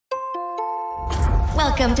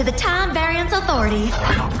Welcome to the Time Variance Authority.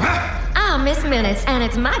 I'm Miss Minutes, and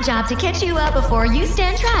it's my job to catch you up before you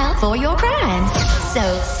stand trial for your crime.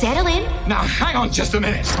 So settle in. Now, hang on just a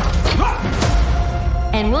minute.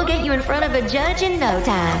 And we'll get you in front of a judge in no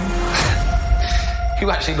time.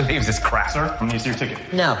 Who actually believes this crap? Sir, I'm used to your ticket.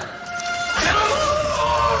 No.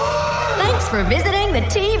 Thanks for visiting the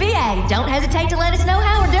TVA. Don't hesitate to let us know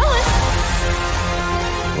how we're doing.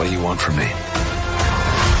 What do you want from me?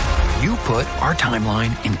 You put our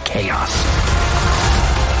timeline in chaos.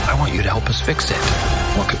 I want you to help us fix it.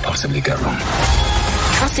 What could possibly go wrong?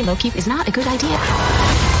 Trusting Loki is not a good idea.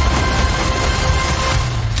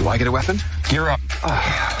 Do I get a weapon? You're up.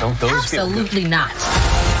 Don't those feel good? Absolutely not.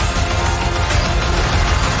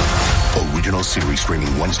 Original series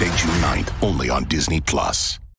streaming Wednesday, June 9th, only on Disney+.